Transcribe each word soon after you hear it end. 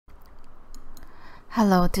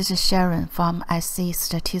Hello, this is Sharon from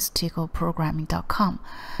Statisticalprogramming.com.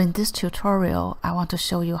 In this tutorial, I want to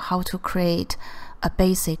show you how to create a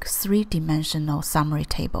basic three-dimensional summary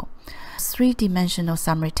table. Three-dimensional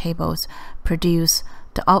summary tables produce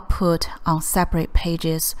the output on separate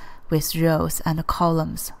pages with rows and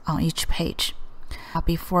columns on each page.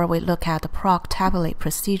 Before we look at the Proc Tabulate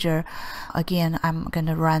procedure, again, I'm going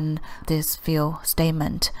to run this fill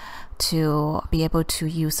statement to be able to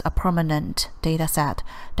use a permanent data set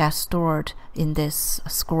that's stored in this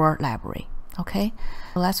score library. Okay,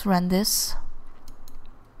 let's run this.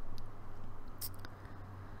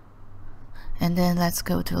 And then let's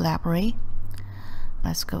go to library.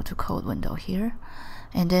 Let's go to code window here.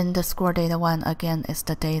 And then the score data one again is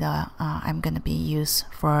the data I'm going to be used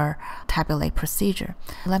for tabulate procedure.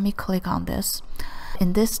 Let me click on this.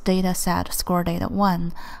 In this data set, score data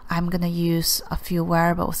 1, I'm going to use a few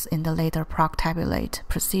variables in the later Proc Tabulate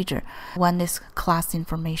procedure. One is class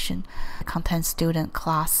information. It contains student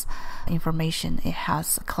class information. It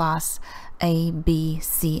has class A, B,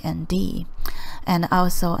 C, and D. And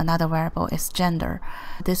also another variable is gender.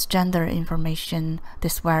 This gender information,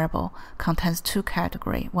 this variable, contains two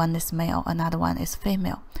categories. One is male, another one is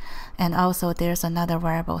female. And also there's another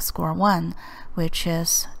variable, score 1, which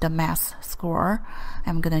is the math score.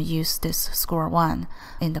 I'm going to use this score 1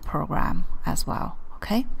 in the program as well.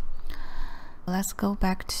 Okay, let's go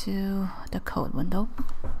back to the code window.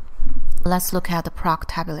 Let's look at the Proc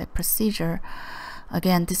Tabulate procedure.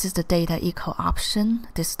 Again, this is the data equal option.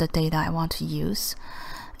 This is the data I want to use.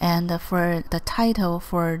 And for the title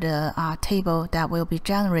for the table that will be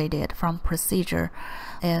generated from procedure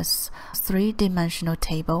is three-dimensional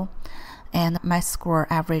table and math score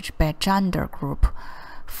average by gender group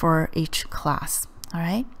for each class. All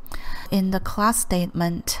right. In the class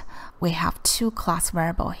statement, we have two class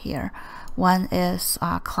variables here. One is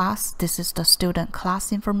class. This is the student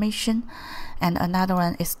class information, and another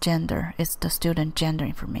one is gender. It's the student gender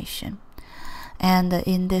information. And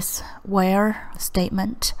in this where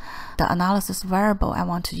statement, the analysis variable I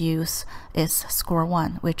want to use is score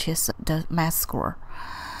 1, which is the math score.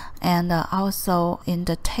 And also in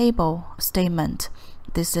the table statement,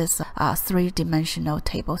 this is a three-dimensional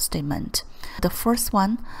table statement. The first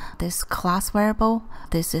one, this class variable,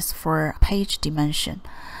 this is for page dimension.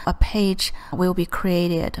 A page will be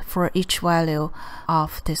created for each value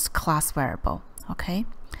of this class variable. Okay.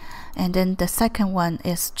 And then the second one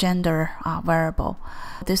is gender variable.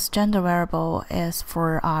 This gender variable is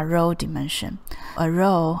for row dimension. A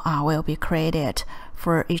row will be created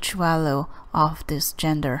for each value of this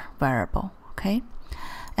gender variable. Okay.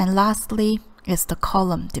 And lastly is the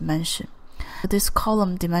column dimension. This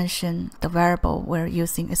column dimension, the variable we're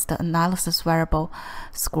using is the analysis variable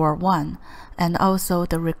score 1, and also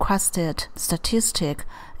the requested statistic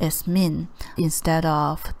is mean instead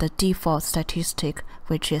of the default statistic,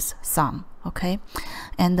 which is sum. Okay,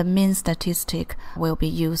 and the mean statistic will be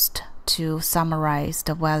used to summarize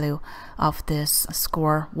the value of this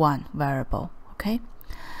score 1 variable. Okay,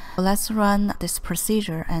 let's run this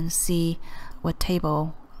procedure and see what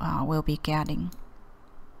table we'll be getting.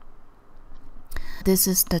 This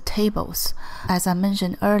is the tables. As I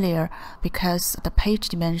mentioned earlier, because the page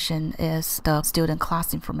dimension is the student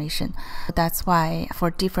class information, that's why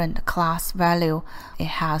for different class value, it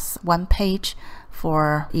has one page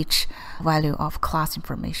for each value of class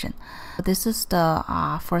information. This is the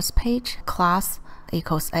first page, class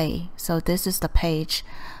equals A. So this is the page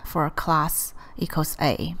for class equals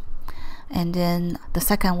A. And then the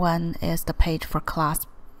second one is the page for class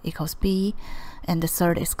equals B. And the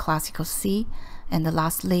third is class equals C. And the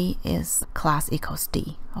lastly is class equals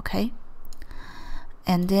D. Okay.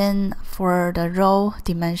 And then for the row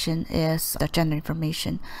dimension is the gender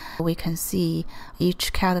information. We can see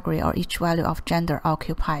each category or each value of gender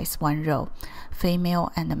occupies one row,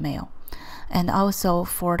 female and male. And also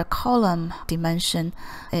for the column dimension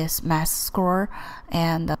is math score,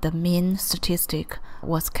 and the mean statistic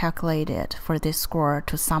was calculated for this score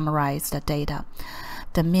to summarize the data.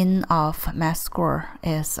 The mean of math score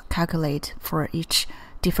is calculated for each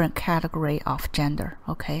different category of gender.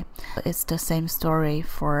 Okay, it's the same story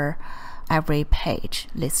for every page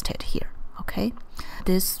listed here. Okay,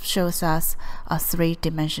 this shows us a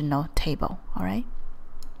three-dimensional table. All right.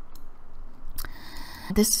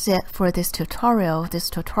 This is it for this tutorial. This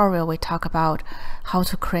tutorial we talk about how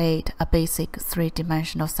to create a basic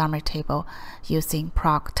three-dimensional summary table using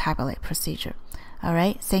Proc Tabulate procedure.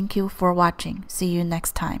 Alright, thank you for watching. See you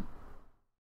next time.